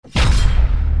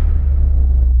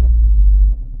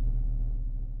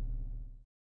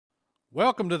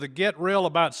Welcome to the Get Real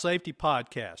About Safety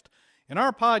podcast. In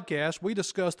our podcast, we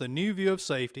discuss the new view of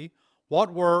safety,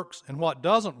 what works and what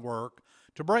doesn't work,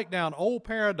 to break down old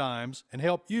paradigms and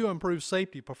help you improve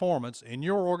safety performance in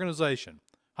your organization.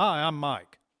 Hi, I'm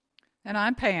Mike. And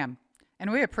I'm Pam, and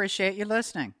we appreciate you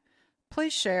listening.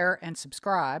 Please share and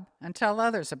subscribe and tell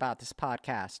others about this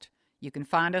podcast. You can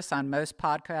find us on most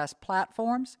podcast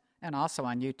platforms and also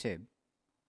on YouTube.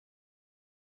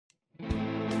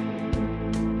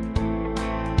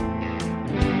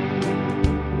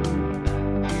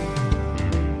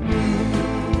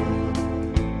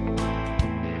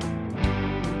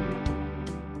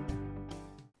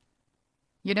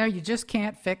 You know, you just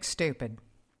can't fix stupid.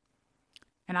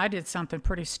 And I did something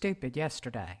pretty stupid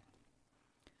yesterday.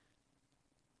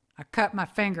 I cut my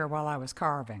finger while I was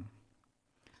carving.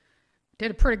 Did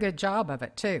a pretty good job of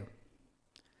it, too.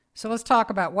 So let's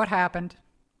talk about what happened,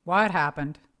 why it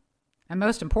happened, and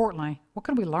most importantly, what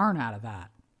can we learn out of that?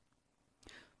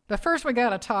 But first we got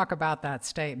to talk about that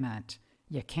statement,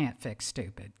 you can't fix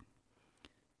stupid.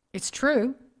 It's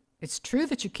true. It's true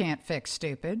that you can't fix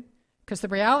stupid, because the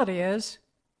reality is,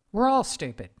 we're all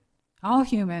stupid. All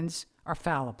humans are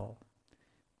fallible.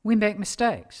 We make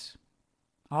mistakes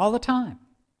all the time,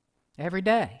 every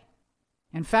day.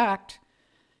 In fact,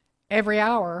 every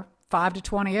hour, 5 to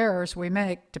 20 errors we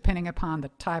make depending upon the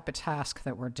type of task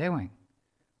that we're doing,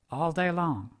 all day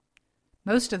long.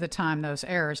 Most of the time, those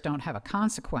errors don't have a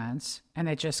consequence, and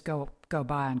they just go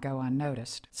by and go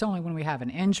unnoticed. It's only when we have an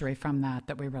injury from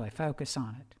that we really focus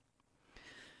on it.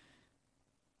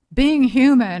 Being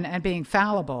human and being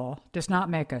fallible does not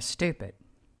make us stupid.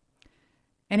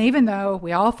 And even though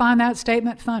we all find that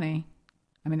statement funny,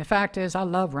 the fact is I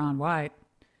love Ron White.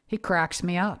 He cracks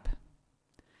me up.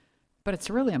 But it's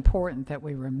really important that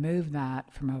we remove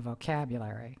that from our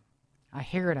vocabulary. I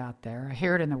hear it out there. I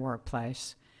hear it in the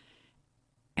workplace.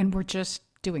 And we're just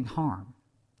doing harm.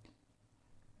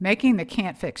 Making the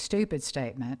can't fix stupid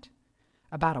statement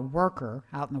about a worker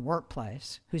out in the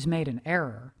workplace who's made an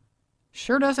error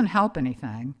sure doesn't help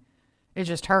anything. It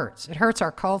just hurts. It hurts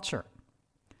our culture.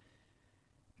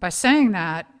 By saying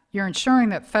that, you're ensuring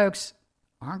that folks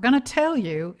aren't going to tell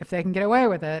you if they can get away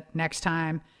with it next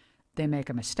time they make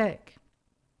a mistake.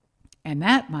 And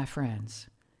that, my friends,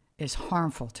 is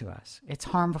harmful to us. It's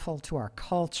harmful to our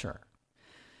culture.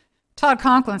 Todd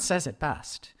Conklin says it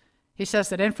best. He says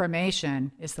that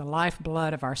information is the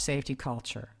lifeblood of our safety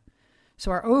culture.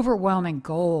 So our overwhelming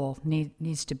goal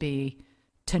needs to be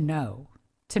to know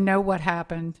what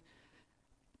happened,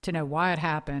 to know why it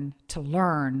happened, to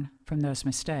learn from those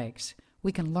mistakes.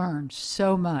 We can learn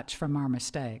so much from our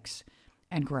mistakes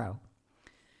and grow.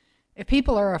 If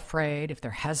people are afraid, if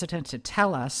they're hesitant to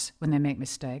tell us when they make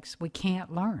mistakes, we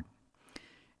can't learn.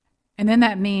 And then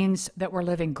that means that we're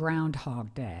living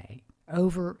Groundhog Day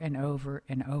over and over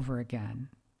and over again.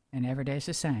 And every day's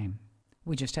the same.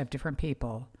 We just have different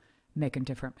people making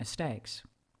different mistakes.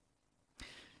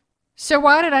 So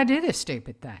why did I do this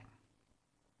stupid thing?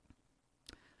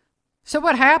 So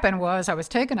what happened was I was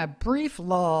taking a brief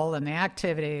lull in the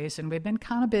activities, and we've been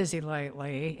kind of busy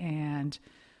lately, and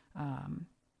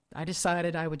I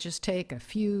decided I would just take a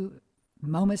few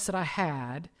moments that I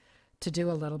had to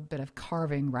do a little bit of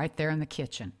carving right there in the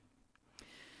kitchen.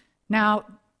 Now,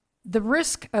 the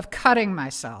risk of cutting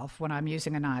myself when I'm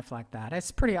using a knife like that,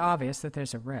 it's pretty obvious that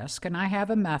there's a risk, and I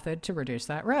have a method to reduce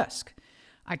that risk.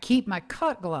 I keep my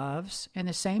cut gloves in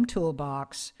the same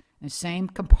toolbox, in the same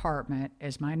compartment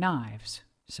as my knives.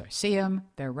 So I see them,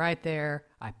 they're right there.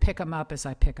 I pick them up as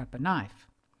I pick up a knife.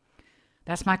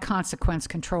 That's my consequence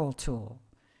control tool.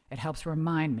 It helps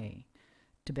remind me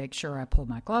to make sure I pull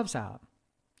my gloves out.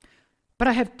 But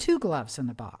I have 2 gloves in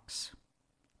the box.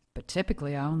 But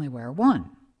typically I only wear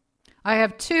 1. I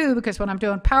have 2 because when I'm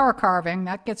doing power carving,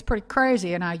 that gets pretty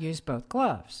crazy and I use both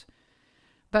gloves.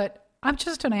 But I'm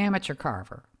just an amateur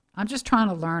carver. I'm just trying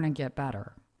to learn and get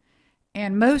better.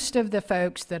 And most of the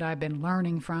folks that I've been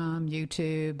learning from,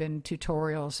 YouTube and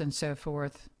tutorials and so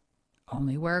forth,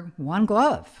 only wear 1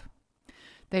 glove.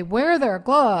 They wear their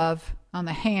glove on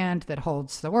the hand that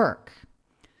holds the work.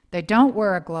 They don't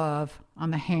wear a glove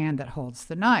on the hand that holds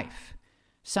the knife.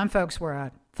 Some folks wear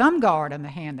a thumb guard on the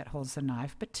hand that holds the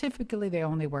knife, but typically they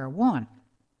only wear 1.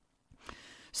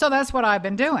 So that's what I've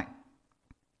been doing.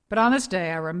 But on this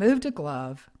day, I removed a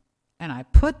glove, and I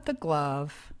put the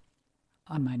glove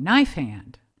on my knife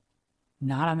hand,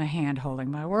 not on the hand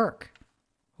holding my work.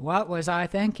 What was I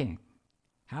thinking?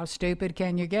 How stupid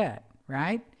can you get,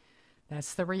 right?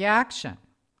 That's the reaction.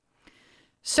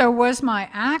 So was my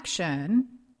action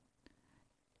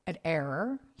an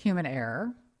error, human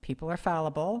error? People are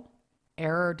fallible.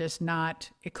 Error does not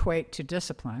equate to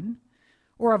discipline.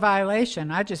 or a violation.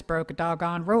 I just broke a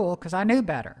doggone rule because I knew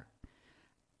better.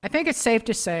 I think it's safe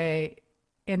to say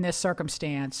in this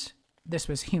circumstance, this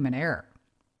was human error.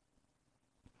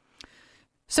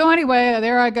 So anyway,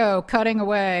 there I go, cutting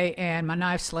away, and my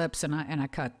knife slips, and I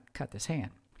cut this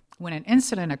hand. When an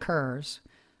incident occurs,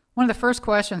 one of the first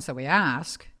questions that we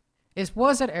ask is,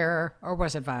 was it error or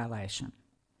was it violation?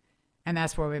 And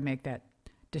that's where we make that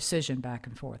decision back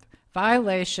and forth.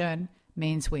 Violation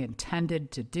means we intended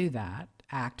to do that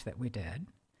act that we did.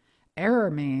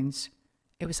 Error means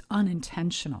it was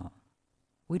unintentional.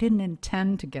 We didn't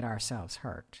intend to get ourselves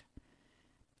hurt.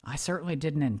 I certainly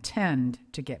didn't intend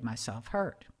to get myself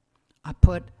hurt. I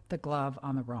put the glove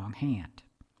on the wrong hand.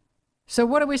 So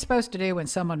what are we supposed to do when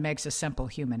someone makes a simple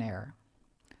human error?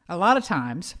 A lot of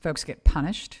times, folks get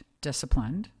punished,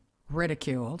 disciplined,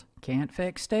 ridiculed, can't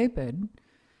fix stupid,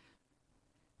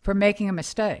 for making a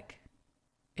mistake.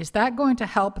 Is that going to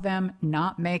help them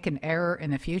not make an error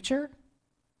in the future?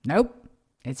 Nope,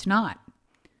 it's not.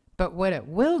 But what it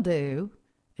will do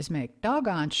is make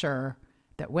doggone sure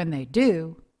that when they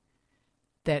do,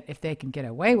 that if they can get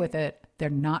away with it, they're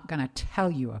not going to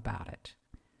tell you about it,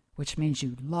 which means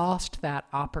you lost that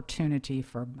opportunity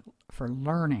for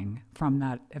learning from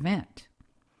that event.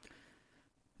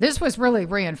 This was really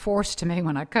reinforced to me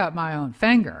when I cut my own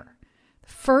finger. The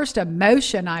first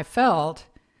emotion I felt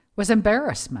was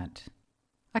embarrassment.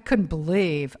 I couldn't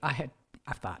believe I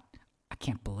thought, I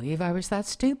can't believe I was that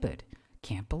stupid.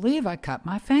 Can't believe I cut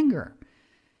my finger.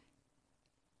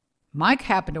 Mike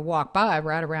happened to walk by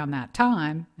right around that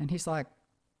time, and he's like,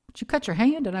 did you cut your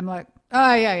hand? And I'm like,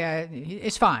 oh, yeah,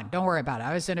 it's fine. Don't worry about it.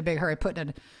 I was in a big hurry putting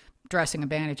a dressing a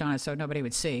bandage on it so nobody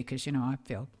would see because, I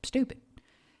feel stupid.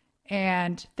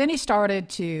 And then he started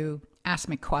to ask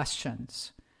me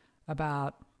questions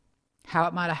about how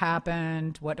it might have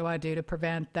happened, what do I do to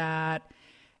prevent that?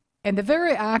 And the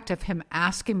very act of him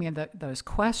asking me those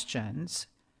questions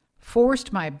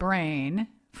forced my brain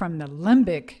from the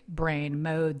limbic brain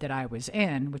mode that I was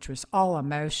in, which was all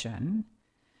emotion,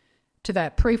 to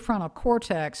that prefrontal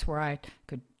cortex where I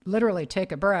could literally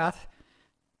take a breath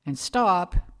and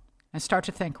stop and start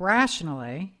to think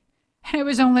rationally. And it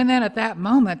was only then at that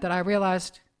moment that I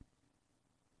realized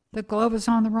the glove was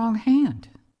on the wrong hand.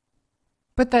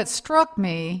 But that struck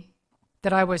me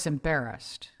that I was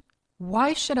embarrassed.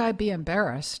 Why should I be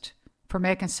embarrassed for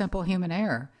making simple human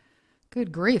error?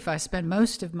 Good grief, I spend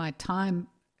most of my time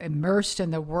immersed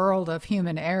in the world of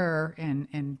human error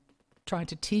and trying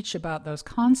to teach about those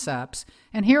concepts.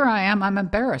 And here I am, I'm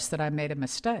embarrassed that I made a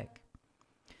mistake.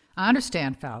 I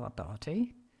understand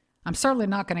fallibility. I'm certainly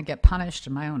not going to get punished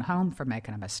in my own home for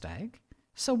making a mistake.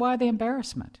 So why the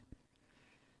embarrassment?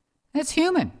 It's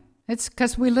human. It's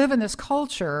because we live in this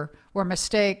culture where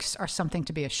mistakes are something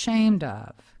to be ashamed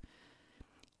of.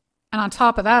 And on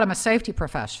top of that, I'm a safety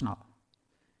professional.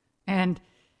 And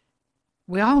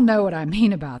we all know what I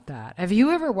mean about that. Have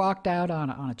you ever walked out on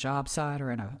a job site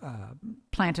or in a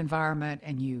plant environment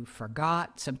and you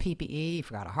forgot some PPE, you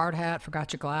forgot a hard hat,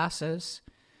 forgot your glasses,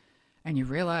 and you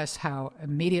realize how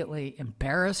immediately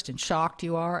embarrassed and shocked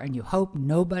you are, and you hope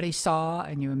nobody saw,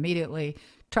 and you immediately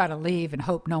try to leave and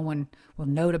hope no one will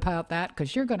note about that,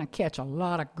 because you're going to catch a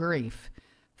lot of grief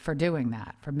for doing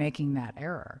that, for making that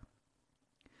error.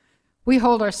 We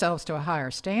hold ourselves to a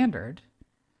higher standard,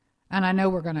 and I know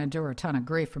we're going to endure a ton of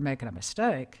grief for making a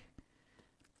mistake,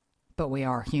 but we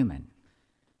are human.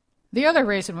 The other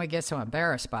reason we get so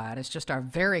embarrassed by it is just our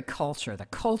very culture. The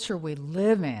culture we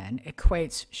live in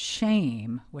equates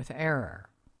shame with error.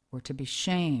 We're to be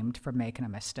shamed for making a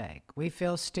mistake. We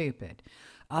feel stupid.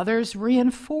 Others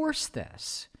reinforce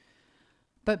this.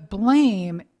 But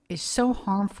blame is so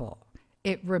harmful.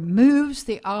 It removes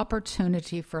the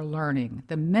opportunity for learning.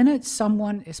 The minute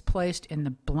someone is placed in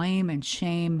the blame and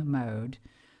shame mode,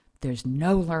 there's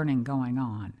no learning going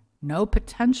on, no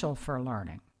potential for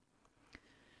learning.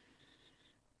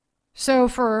 So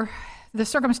for the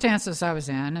circumstances I was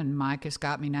in, and Mike has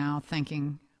got me now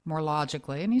thinking more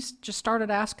logically, and he's just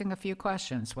started asking a few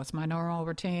questions. What's my normal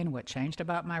routine? What changed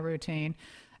about my routine?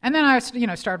 And then I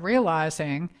started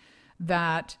realizing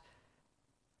that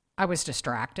I was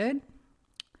distracted.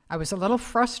 I was a little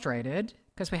frustrated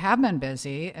because we have been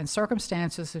busy, and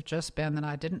circumstances have just been that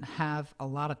I didn't have a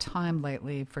lot of time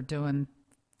lately for doing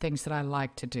things that I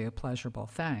like to do, pleasurable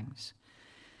things.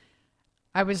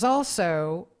 I was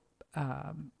also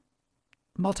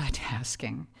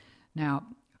multitasking. Now,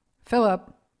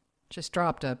 Philip just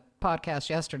dropped a podcast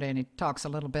yesterday, and he talks a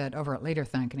little bit over at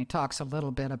LeaderThink, and he talks a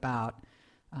little bit about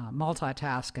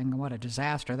multitasking and what a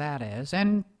disaster that is.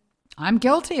 And I'm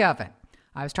guilty of it.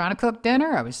 I was trying to cook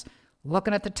dinner. I was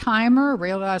looking at the timer,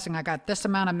 realizing I got this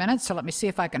amount of minutes, so let me see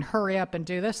if I can hurry up and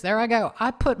do this. There I go.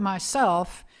 I put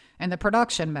myself in the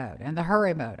production mode, in the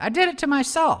hurry mode. I did it to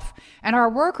myself. And our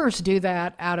workers do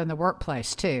that out in the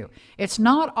workplace too. It's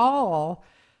not all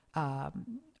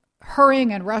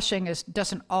hurrying and rushing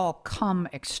doesn't all come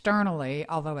externally,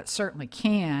 although it certainly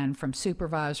can from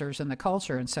supervisors and the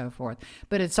culture and so forth.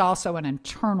 But it's also an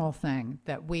internal thing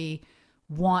that we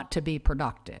want to be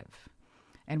productive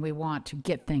and we want to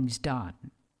get things done.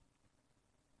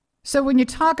 So when you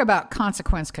talk about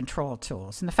consequence control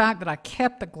tools and the fact that I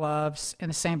kept the gloves in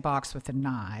the same box with the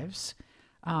knives,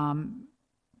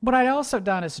 what I'd also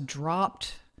done is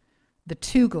dropped the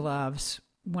 2 gloves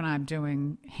when I'm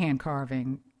doing hand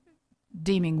carving,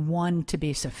 deeming one to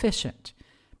be sufficient,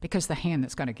 because the hand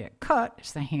that's going to get cut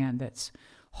is the hand that's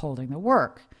holding the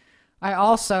work. I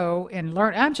also,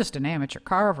 I'm just an amateur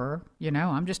carver,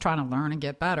 I'm just trying to learn and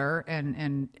get better,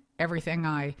 and everything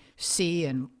I see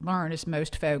and learn is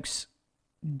most folks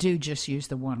do just use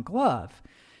the 1 glove.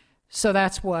 So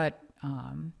that's what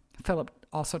Philip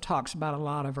also talks about a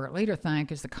lot over at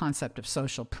LeaderThink is the concept of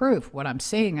social proof. What I'm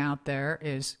seeing out there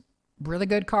is really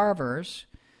good carvers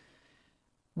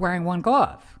wearing 1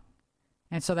 glove.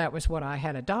 And so that was what I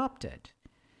had adopted.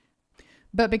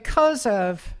 But because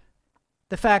of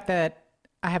the fact that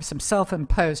I have some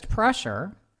self-imposed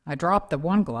pressure, I dropped the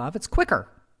 1 glove. It's quicker,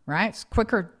 right? It's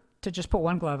quicker to just put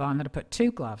 1 glove on than to put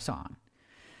 2 gloves on.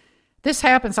 This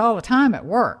happens all the time at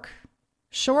work.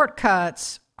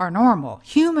 Shortcuts are normal.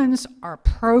 Humans are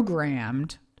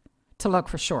programmed to look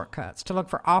for shortcuts, to look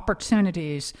for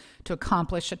opportunities to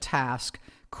accomplish a task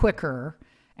quicker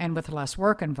and with less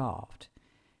work involved.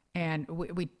 And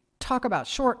we talk about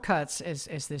shortcuts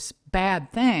as this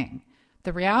bad thing.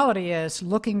 The reality is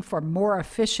looking for more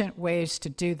efficient ways to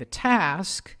do the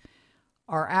task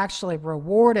are actually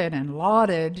rewarded and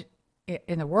lauded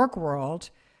in the work world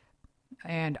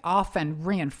and often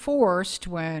reinforced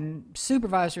when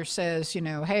supervisor says,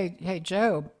 hey,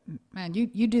 Joe, man,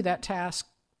 you do that task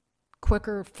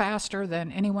quicker, faster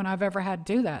than anyone I've ever had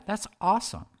do that. That's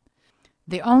awesome.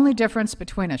 The only difference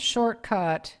between a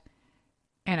shortcut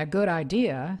and a good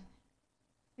idea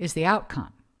is the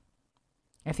outcome.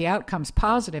 If the outcome's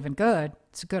positive and good,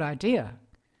 it's a good idea.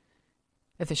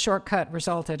 If the shortcut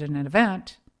resulted in an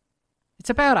event, it's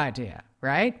a bad idea,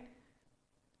 right?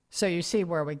 So you see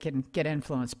where we can get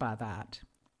influenced by that.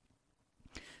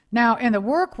 Now, in the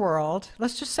work world,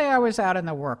 let's just say I was out in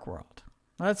the work world.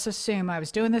 Let's assume I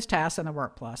was doing this task in the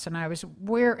workplace, and I was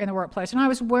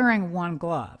wearing 1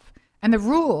 glove. And the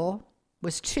rule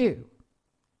was 2.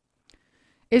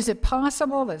 Is it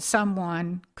possible that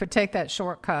someone could take that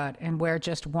shortcut and wear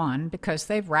just 1 because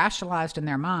they've rationalized in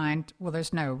their mind, well,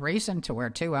 there's no reason to wear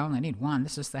 2. I only need 1.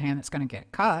 This is the hand that's going to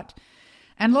get cut.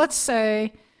 And let's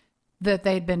say that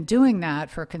they'd been doing that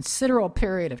for a considerable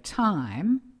period of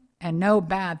time and no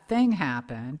bad thing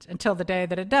happened until the day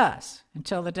that it does,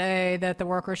 until the day that the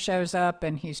worker shows up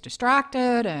and he's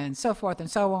distracted and so forth and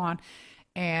so on.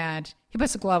 And he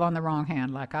puts a glove on the wrong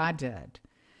hand like I did.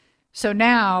 So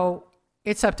now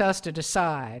it's up to us to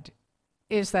decide,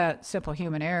 is that simple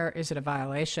human error? Is it a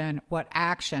violation? What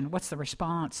action? What's the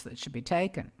response that should be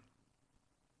taken?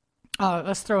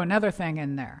 Let's throw another thing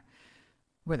in there.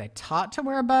 Were they taught to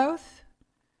wear both?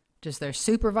 Does their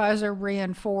supervisor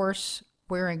reinforce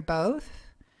wearing both?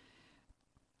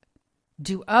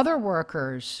 Do other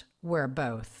workers wear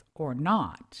both or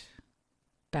not?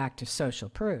 Back to social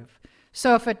proof.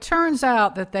 So if it turns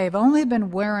out that they've only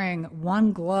been wearing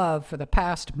 1 glove for the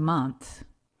past month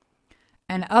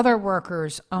and other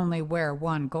workers only wear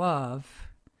 1 glove,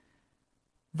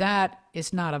 that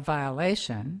is not a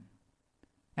violation.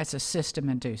 That's a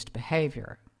system-induced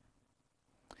behavior.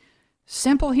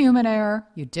 Simple human error,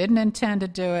 you didn't intend to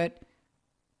do it,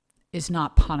 is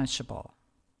not punishable.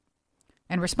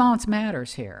 And response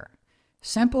matters here.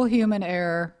 Simple human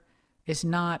error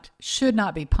should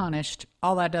not be punished.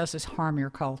 All that does is harm your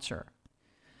culture.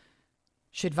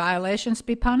 Should violations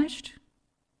be punished?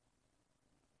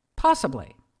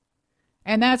 Possibly.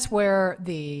 And that's where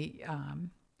the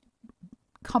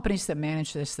companies that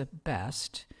manage this the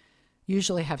best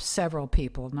usually have several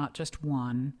people, not just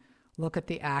one, look at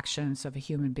the actions of a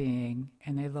human being,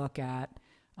 and they look at,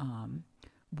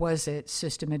 was it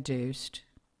system-induced?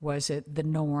 Was it the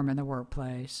norm in the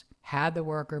workplace? Had the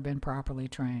worker been properly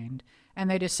trained? And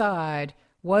they decide,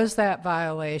 was that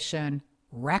violation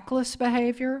reckless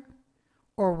behavior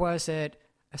or was it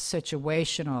a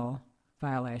situational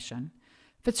violation?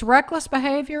 If it's reckless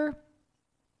behavior,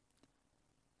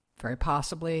 very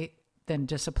possibly then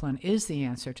discipline is the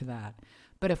answer to that.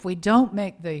 But if we don't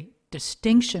make the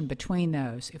distinction between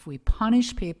those, if we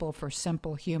punish people for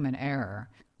simple human error,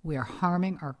 we are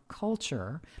harming our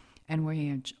culture, and we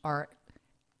are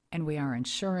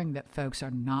ensuring that folks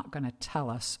are not going to tell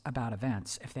us about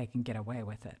events if they can get away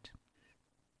with it.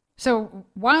 So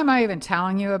why am I even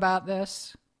telling you about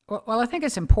this? Well, I think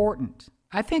it's important.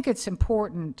 I think it's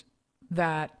important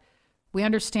that we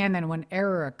understand that when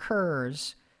error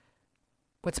occurs,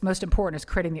 what's most important is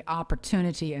creating the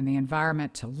opportunity and the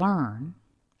environment to learn.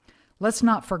 Let's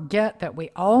not forget that we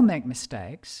all make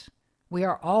mistakes. We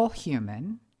are all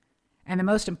human. And the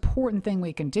most important thing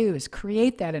we can do is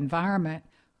create that environment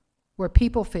where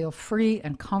people feel free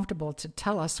and comfortable to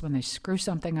tell us when they screw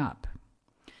something up.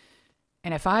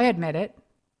 And if I admit it,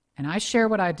 and I share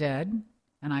what I did,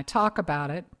 and I talk about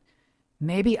it,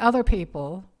 maybe other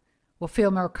people will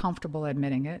feel more comfortable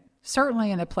admitting it.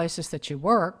 Certainly in the places that you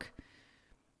work,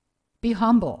 be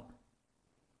humble.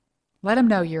 Let them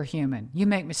know you're human. You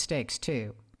make mistakes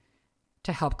too,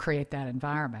 to help create that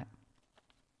environment.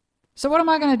 So what am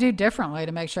I going to do differently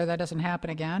to make sure that doesn't happen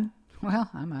again? Well,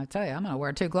 I'm going to tell you, I'm going to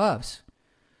wear 2 gloves.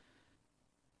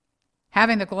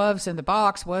 Having the gloves in the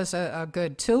box was a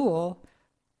good tool,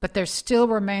 but there still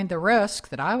remained the risk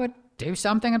that I would do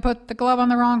something and put the glove on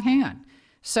the wrong hand.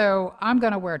 So I'm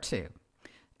going to wear 2.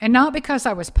 And not because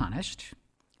I was punished,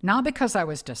 not because I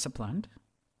was disciplined,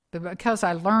 but because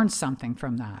I learned something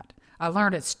from that. I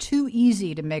learned it's too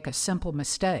easy to make a simple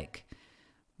mistake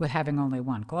with having only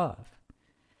 1 glove.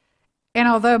 And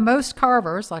although most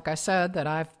carvers, like I said, that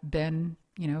I've been,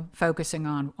 focusing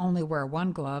on only wear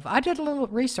 1 glove, I did a little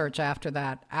research after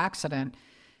that accident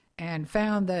and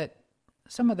found that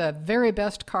some of the very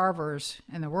best carvers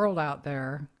in the world out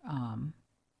there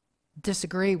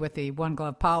disagree with the 1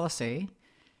 glove policy,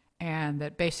 and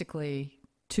that basically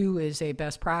 2 is a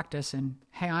best practice. And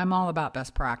hey, I'm all about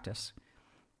best practice.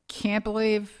 Can't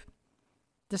believe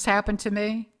this happened to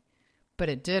me, but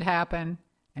it did happen,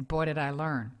 and boy, did I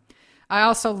learn. I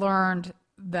also learned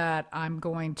that I'm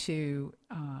going to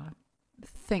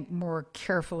think more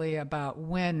carefully about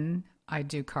when I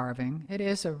do carving. It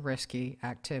is a risky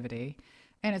activity,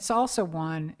 and it's also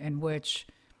one in which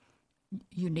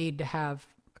you need to have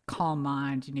a calm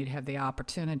mind. You need to have the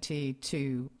opportunity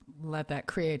to let that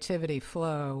creativity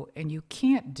flow, and you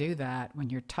can't do that when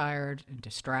you're tired and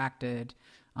distracted,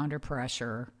 under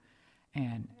pressure,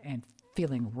 and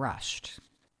feeling rushed.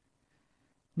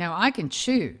 Now, I can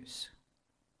choose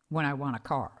when I want to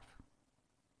carve.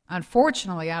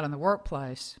 Unfortunately, out in the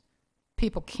workplace,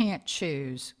 people can't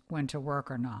choose when to work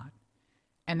or not.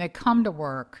 And they come to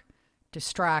work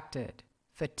distracted,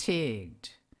 fatigued,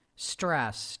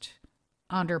 stressed,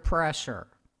 under pressure.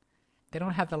 They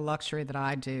don't have the luxury that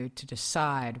I do to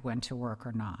decide when to work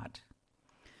or not.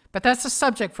 But that's a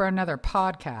subject for another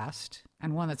podcast,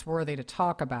 and one that's worthy to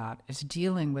talk about, is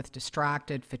dealing with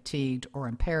distracted, fatigued, or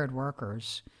impaired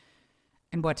workers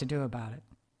and what to do about it,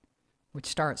 which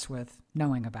starts with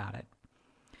knowing about it.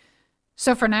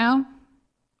 So for now,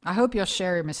 I hope you'll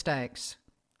share your mistakes.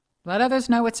 Let others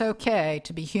know it's okay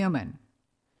to be human.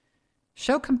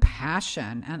 Show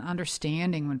compassion and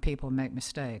understanding when people make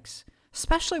mistakes,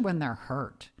 especially when they're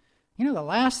hurt. The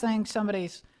last thing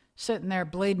somebody's sitting there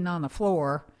bleeding on the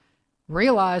floor,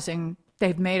 realizing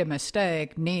they've made a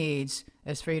mistake, needs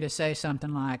is for you to say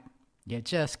something like, "You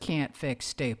just can't fix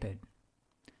stupid."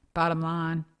 Bottom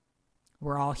line,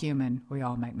 we're all human. We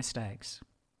all make mistakes.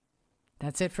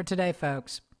 That's it for today,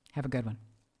 folks. Have a good one.